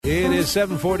is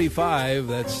 7:45.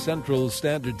 That's Central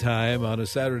Standard Time on a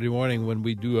Saturday morning when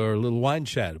we do our little wine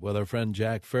chat with our friend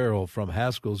Jack Farrell from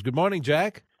Haskell's. Good morning,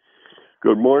 Jack.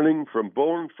 Good morning from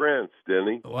Beaune, France,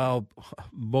 Denny. Well,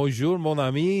 bonjour, mon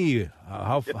ami.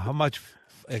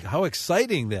 How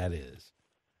exciting that is.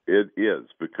 It is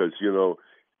because,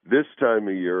 this time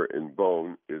of year in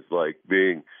Beaune is like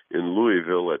being in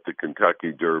Louisville at the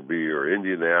Kentucky Derby or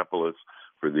Indianapolis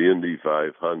for the Indy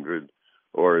 500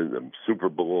 or in the Super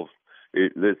Bowl.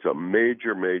 It's a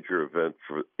major, major event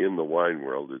in the wine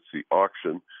world. It's the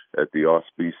auction at the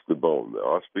Hospice de Beaune. The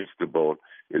Hospice de Beaune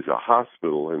is a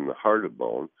hospital in the heart of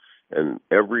Beaune, and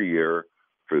every year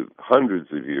for hundreds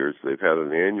of years they've had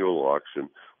an annual auction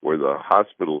where the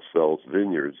hospital sells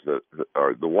vineyards that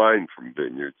are the wine from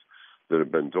vineyards that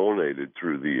have been donated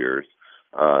through the years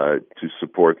to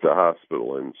support the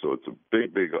hospital. And so it's a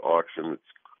big, big auction. It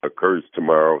occurs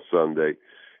tomorrow, Sunday.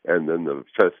 And then the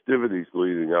festivities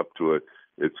leading up to it,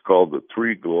 it's called the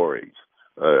Three Glories,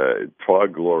 Trois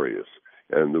Glorious.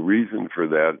 And the reason for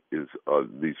that is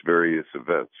these various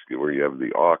events where you have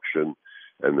the auction,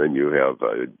 and then you have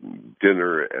a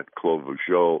dinner at Clos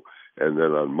Vougeot, and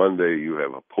then on Monday you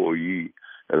have a Pouilly.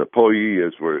 And a Pouilly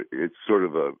is where it's sort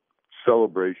of a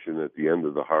celebration at the end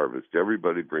of the harvest.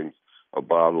 Everybody brings a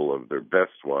bottle of their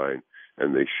best wine,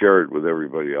 and they share it with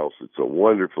everybody else. It's a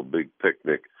wonderful big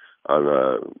picnic on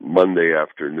a Monday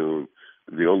afternoon.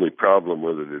 The only problem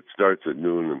with it starts at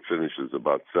noon and finishes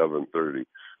about 7:30.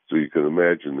 So you can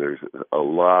imagine there's a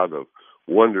lot of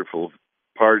wonderful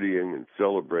partying and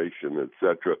celebration,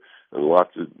 etc., and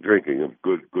lots of drinking of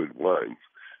good wines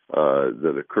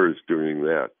that occurs during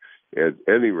that. At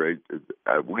any rate,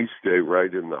 we stay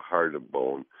right in the heart of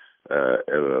Beaune at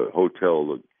a hotel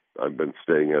that I've been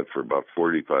staying at for about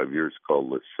 45 years called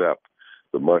Le Cep,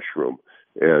 the Mushroom.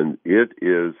 And it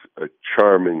is a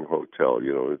charming hotel.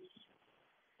 It's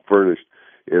furnished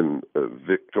in a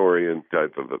Victorian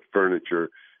type of a furniture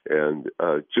and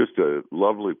just a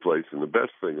lovely place. And the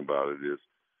best thing about it is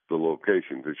the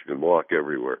location, because you can walk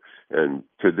everywhere. And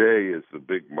today is the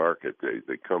big market day.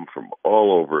 They come from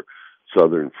all over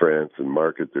southern France and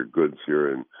market their goods here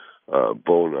in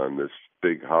Beaune on this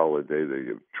big holiday. They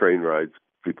have train rides.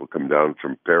 People come down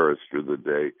from Paris for the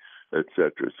day,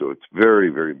 etc. So it's very,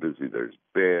 very busy. There's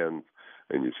bands,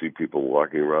 and you see people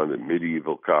walking around in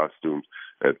medieval costumes.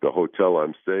 At the hotel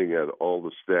I'm staying at, all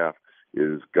the staff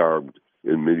is garbed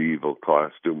in medieval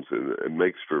costumes, and it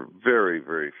makes for very,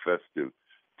 very festive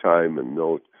time and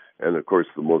note. And, of course,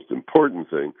 the most important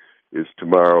thing is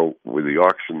tomorrow with the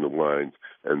auction of wines,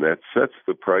 and that sets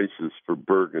the prices for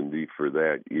Burgundy for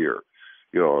that year.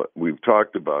 We've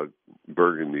talked about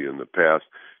Burgundy in the past.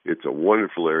 It's a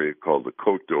wonderful area called the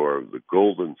Côte d'Or, the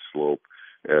Golden Slope,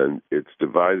 and it's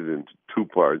divided into two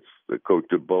parts, the Côte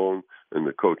de Beaune and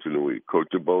the Côte de Nuits. Côte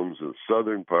de Beaune is the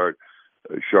southern part.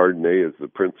 Chardonnay is the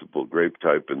principal grape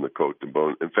type in the Côte de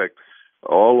Beaune. In fact,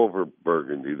 all over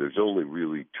Burgundy, there's only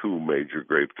really two major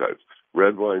grape types.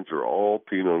 Red wines are all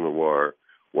Pinot Noir.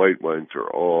 White wines are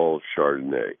all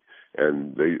Chardonnay.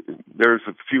 And there's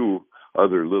a few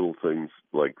other little things,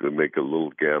 like they make a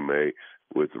little Gamay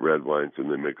with red wines and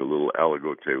they make a little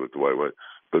Aligoté with the white wine.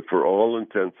 But for all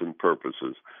intents and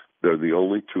purposes, they're the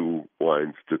only two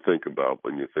wines to think about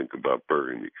when you think about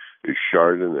Burgundy, is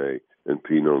Chardonnay and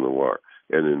Pinot Noir.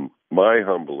 And in my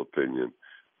humble opinion,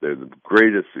 they're the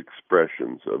greatest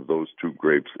expressions of those two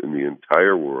grapes in the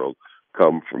entire world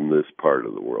come from this part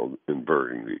of the world in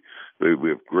Burgundy. We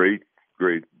have great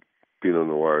Pinot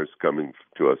Noirs coming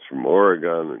to us from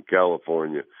Oregon and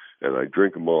California, and I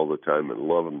drink them all the time and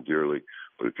love them dearly.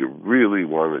 But if you really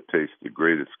want to taste the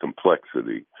greatest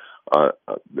complexity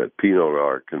that Pinot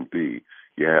Noir can be,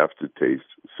 you have to taste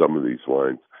some of these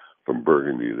wines from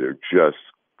Burgundy. They're just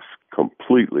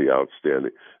completely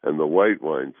outstanding. And the white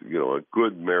wines, a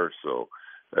good Meursault,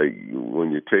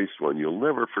 when you taste one, you'll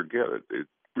never forget it. It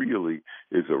really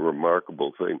is a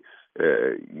remarkable thing.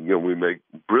 We make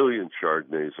brilliant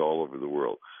Chardonnays all over the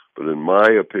world, but in my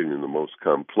opinion, the most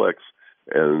complex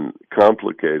and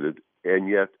complicated and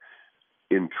yet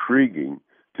intriguing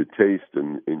to taste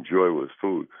and enjoy with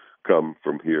food come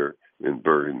from here in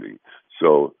Burgundy.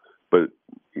 So, but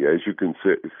as you can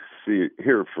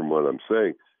hear from what I'm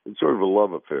saying, it's sort of a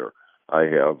love affair I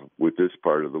have with this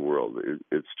part of the world.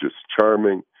 It's just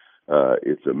charming.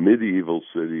 It's a medieval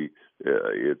city.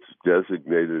 It's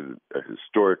designated a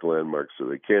historic landmark, so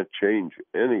they can't change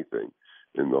anything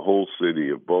in the whole city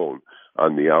of Beaune.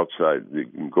 On the outside, you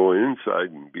can go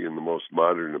inside and be in the most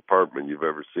modern apartment you've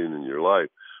ever seen in your life,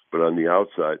 but on the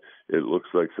outside, it looks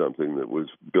like something that was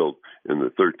built in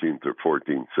the 13th or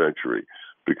 14th century,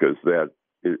 because that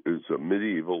is a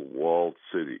medieval walled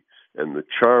city. and the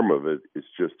charm of it is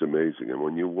just amazing. And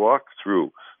when you walk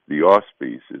through the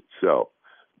hospice itself,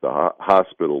 the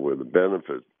hospital where the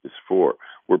benefit is for,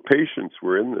 where patients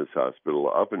were in this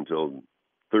hospital up until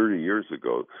 30 years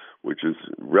ago, which is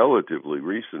relatively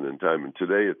recent in time. And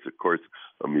today it's, of course,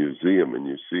 a museum, and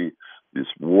you see this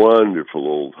wonderful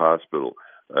old hospital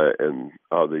and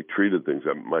how they treated things.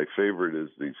 My favorite is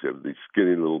these have these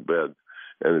skinny little beds.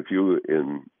 And if you,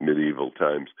 in medieval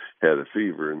times, had a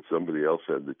fever and somebody else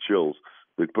had the chills,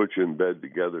 they'd put you in bed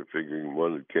together, figuring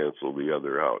one would cancel the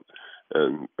other out.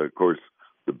 And, of course,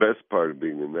 the best part of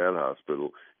being in that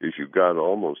hospital is you got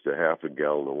almost a half a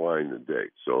gallon of wine a day.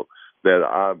 So that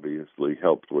obviously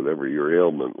helped whatever your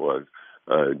ailment was,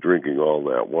 drinking all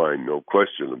that wine, no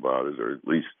question about it, or at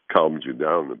least calmed you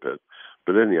down a bit.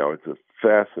 But anyhow, it's a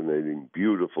fascinating,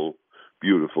 beautiful,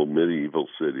 beautiful medieval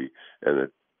city. And at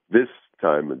this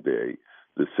time of day,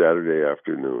 this Saturday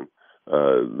afternoon,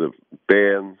 the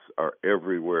bands are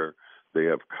everywhere. They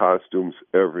have costumes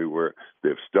everywhere. They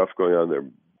have stuff going on. They're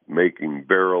making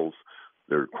barrels.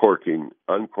 They're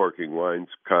uncorking wines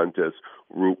contests.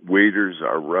 Waiters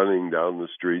are running down the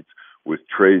streets with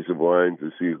trays of wine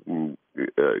to see who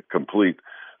can complete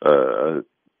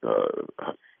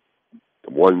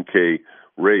 1K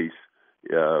race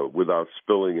without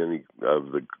spilling any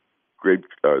of the grape,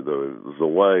 the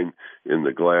wine in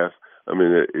the glass. I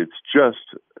mean, it's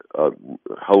just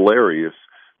hilarious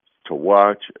to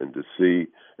watch and to see,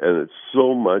 and it's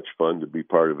so much fun to be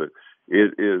part of it.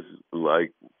 It is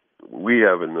like we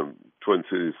have in the Twin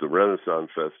Cities the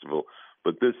Renaissance Festival,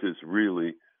 but this is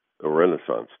really a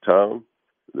Renaissance town.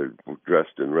 They're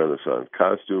dressed in Renaissance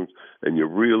costumes, and you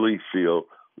really feel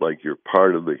like you're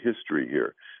part of the history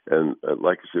here. And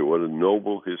like I say, what a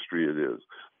noble history it is.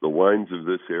 The wines of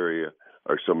this area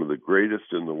are some of the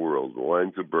greatest in the world. The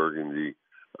wines of Burgundy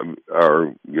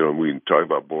are, we talk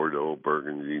about Bordeaux,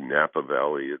 Burgundy, Napa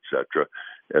Valley, etc.,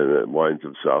 and wines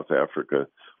of South Africa.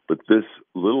 But this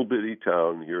little bitty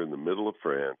town here in the middle of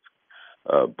France,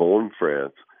 Beaune,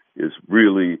 France, is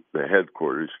really the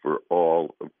headquarters for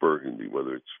all of Burgundy,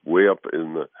 whether it's way up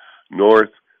in the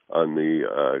north on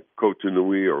the Côte de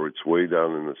Nuit or it's way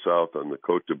down in the south on the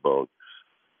Côte de Beaune.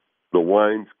 The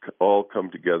wines all come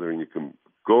together, and you can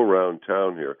go around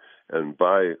town here and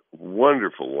buy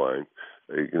wonderful wine.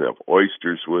 You can have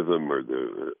oysters with them, or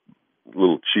the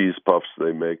little cheese puffs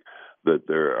they make that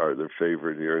are their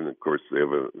favorite here. And, of course, they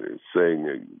have a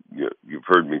saying, you've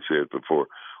heard me say it before,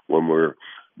 when we're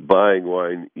buying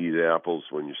wine, eat apples.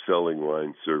 When you're selling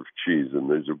wine, serve cheese. And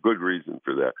there's a good reason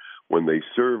for that. When they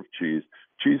serve cheese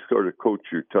sort of coats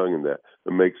your tongue in that.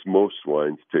 It makes most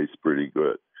wines taste pretty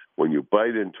good. When you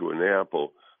bite into an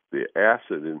apple, the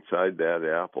acid inside that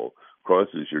apple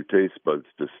causes your taste buds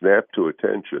to snap to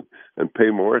attention and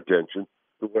pay more attention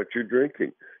to what you're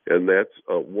drinking. And that's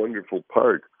a wonderful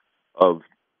part of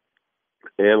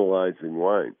analyzing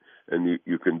wine. And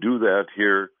you can do that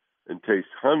here and taste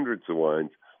hundreds of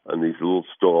wines on these little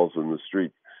stalls in the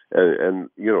street. And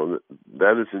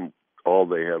that isn't all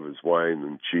they have is wine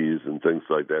and cheese and things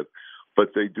like that.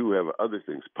 But they do have other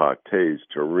things, pâtés,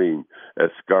 terrine,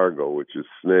 escargot, which is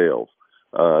snails,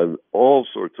 all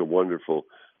sorts of wonderful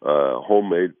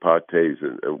homemade pâtés.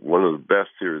 And one of the best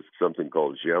here is something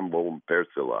called jambon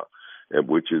persilat,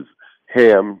 which is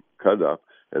ham cut up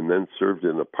and then served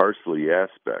in a parsley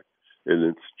aspect. And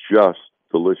it's just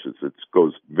delicious. It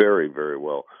goes very, very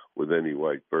well with any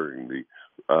white Burgundy.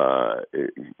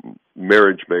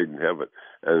 Marriage made in heaven.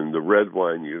 And the red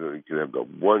wine, you can have the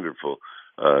wonderful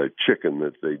chicken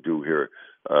that they do here,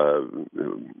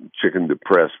 chicken de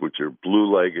presse, which are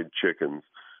blue-legged chickens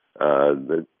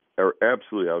that are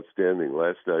absolutely outstanding.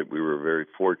 Last night we were very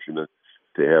fortunate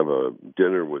to have a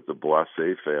dinner with the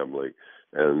Boisset family,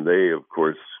 and they, of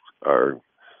course, are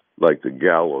like the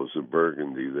Gallows of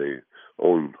Burgundy. They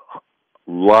own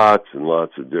lots and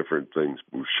lots of different things,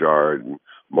 Bouchard and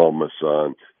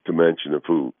Montmasson, to mention a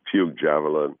few,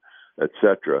 Javelin,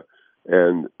 etc.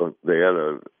 And they had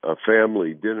a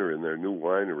family dinner in their new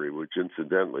winery, which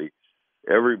incidentally,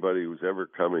 everybody who's ever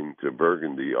coming to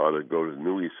Burgundy ought to go to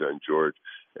Nuits Saint George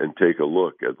and take a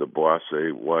look at the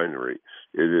Boisset winery.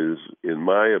 It is, in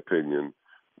my opinion,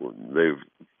 they've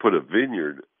put a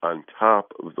vineyard on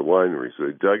top of the winery. So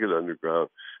they dug it underground.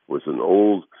 It was an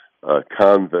old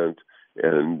convent,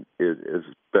 and it has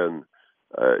been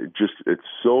it's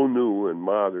so new and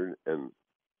modern and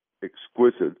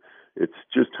exquisite. It's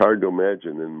just hard to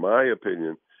imagine. In my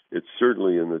opinion, it's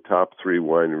certainly in the top 3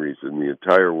 wineries in the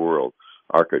entire world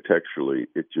architecturally.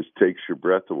 It just takes your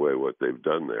breath away what they've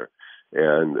done there.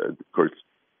 And, of course,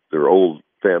 they're old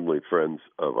family friends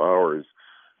of ours.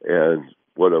 And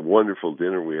what a wonderful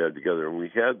dinner we had together. And we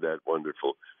had that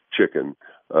wonderful chicken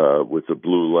with the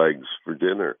blue legs for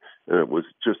dinner. And it was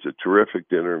just a terrific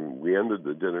dinner. And we ended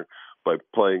the dinner by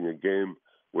playing a game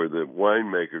where the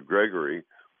winemaker, Gregory,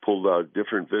 pulled out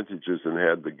different vintages and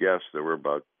had the guests. There were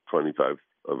about 25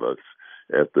 of us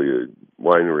at the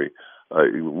winery.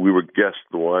 We would guess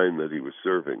the wine that he was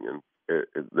serving, and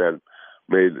that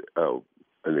made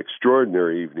an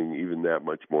extraordinary evening even that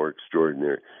much more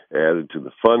extraordinary, added to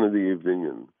the fun of the evening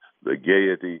and the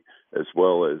gaiety, as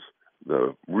well as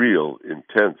the real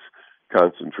intense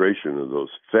concentration of those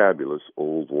fabulous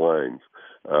old wines,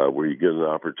 where you get an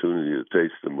opportunity to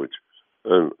taste them, which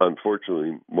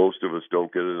unfortunately most of us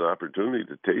don't get an opportunity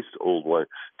to taste old wine,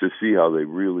 to see how they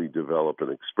really develop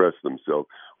and express themselves.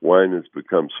 Wine has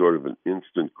become sort of an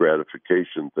instant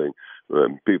gratification thing.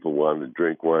 People want to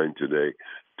drink wine today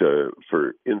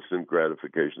for instant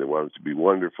gratification. They want it to be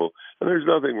wonderful, and there's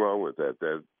nothing wrong with that.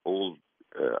 That old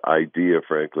idea,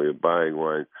 frankly, of buying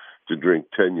wine to drink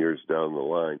 10 years down the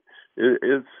line,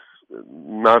 it's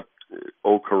not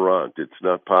au courant. It's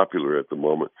not popular at the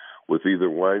moment with either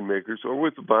winemakers or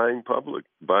with the buying public.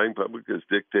 Buying public has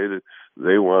dictated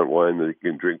they want wine that they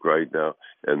can drink right now,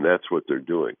 and that's what they're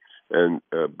doing. And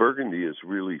Burgundy is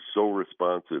really so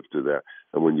responsive to that.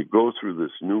 And when you go through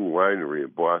this new winery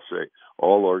at Boisset,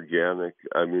 all organic,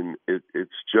 I mean,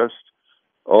 it's just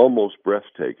almost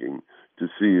breathtaking to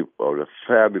see what a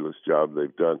fabulous job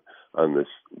they've done on this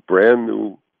brand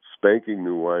new, spanking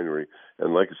new winery.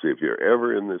 And like I say, if you're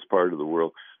ever in this part of the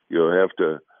world, you'll have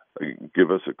to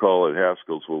give us a call at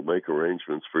Haskell's. We'll make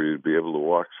arrangements for you to be able to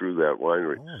walk through that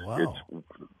winery. Oh, wow. It's,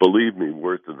 believe me,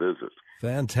 worth the visit.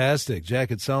 Fantastic.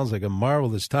 Jack, it sounds like a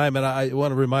marvelous time. And I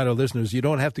want to remind our listeners, you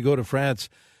don't have to go to France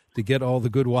to get all the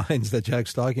good wines that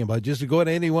Jack's talking about, just to go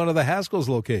to any one of the Haskell's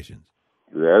locations.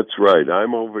 That's right.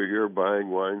 I'm over here buying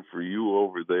wine for you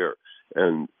over there.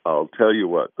 And I'll tell you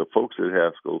what, the folks at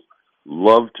Haskell's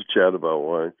love to chat about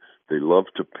wine. They love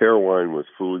to pair wine with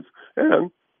foods,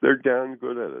 and they're damn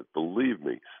good at it. Believe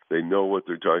me, they know what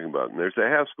they're talking about. And there's a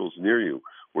Haskell's near you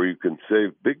where you can save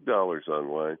big dollars on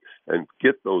wine and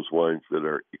get those wines that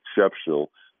are exceptional,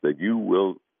 that you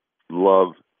will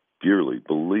love dearly.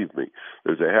 Believe me.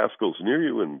 There's a Haskell's near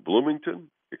you in Bloomington,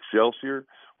 Excelsior.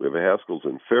 We have a Haskell's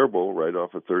in Faribault right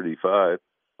off of 35.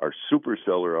 Our super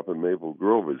cellar up in Maple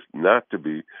Grove is not to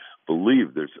be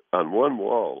believed. There's on one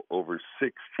wall over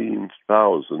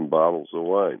 16,000 bottles of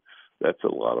wine. That's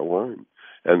a lot of wine.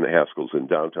 And the Haskell's in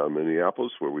downtown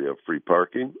Minneapolis, where we have free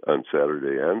parking on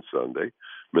Saturday and Sunday.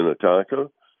 Minnetonka,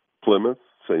 Plymouth,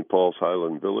 St. Paul's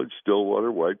Highland Village,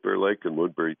 Stillwater, White Bear Lake, and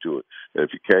Woodbury too. And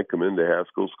if you can't come into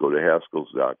Haskell's, go to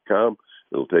Haskells.com.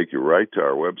 It'll take you right to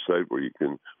our website where you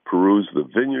can peruse the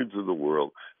vineyards of the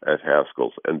world at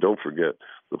Haskell's. And don't forget,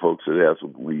 the folks at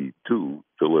Haskell's, we too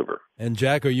deliver. And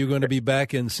Jack, are you going to be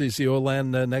back in CCO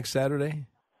land next Saturday?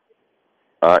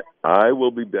 I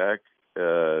will be back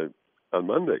on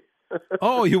Monday.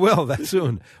 Oh, you will that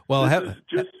soon. Well, this is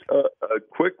just a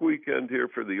quick weekend here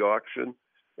for the auction.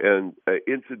 And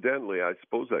incidentally, I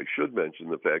suppose I should mention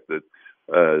the fact that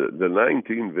the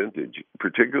 19 vintage,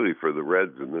 particularly for the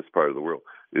reds in this part of the world,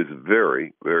 is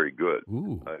very, very good.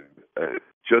 I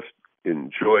just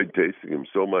enjoyed tasting them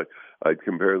so much. I'd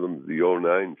compare them to the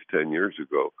 09s 10 years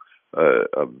ago.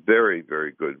 A very,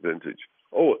 very good vintage.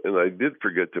 Oh, and I did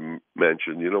forget to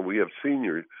mention, we have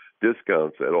senior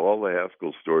discounts at all the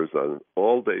Haskell stores on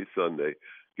all day Sunday.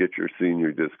 Get your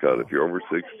senior discount if you're over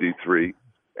 63.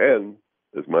 And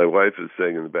as my wife is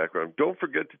saying in the background, don't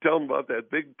forget to tell them about that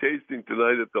big tasting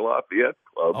tonight at the Lafayette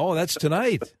Club. Oh, that's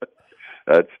tonight.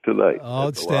 That's tonight.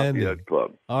 Outstanding. At the Lafayette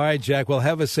Club. All right, Jack. Well,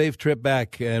 have a safe trip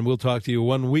back, and we'll talk to you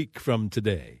 1 week from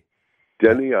today.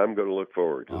 Denny, I'm going to look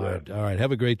forward to that. All right.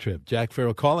 Have a great trip. Jack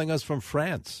Farrell calling us from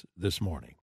France this morning.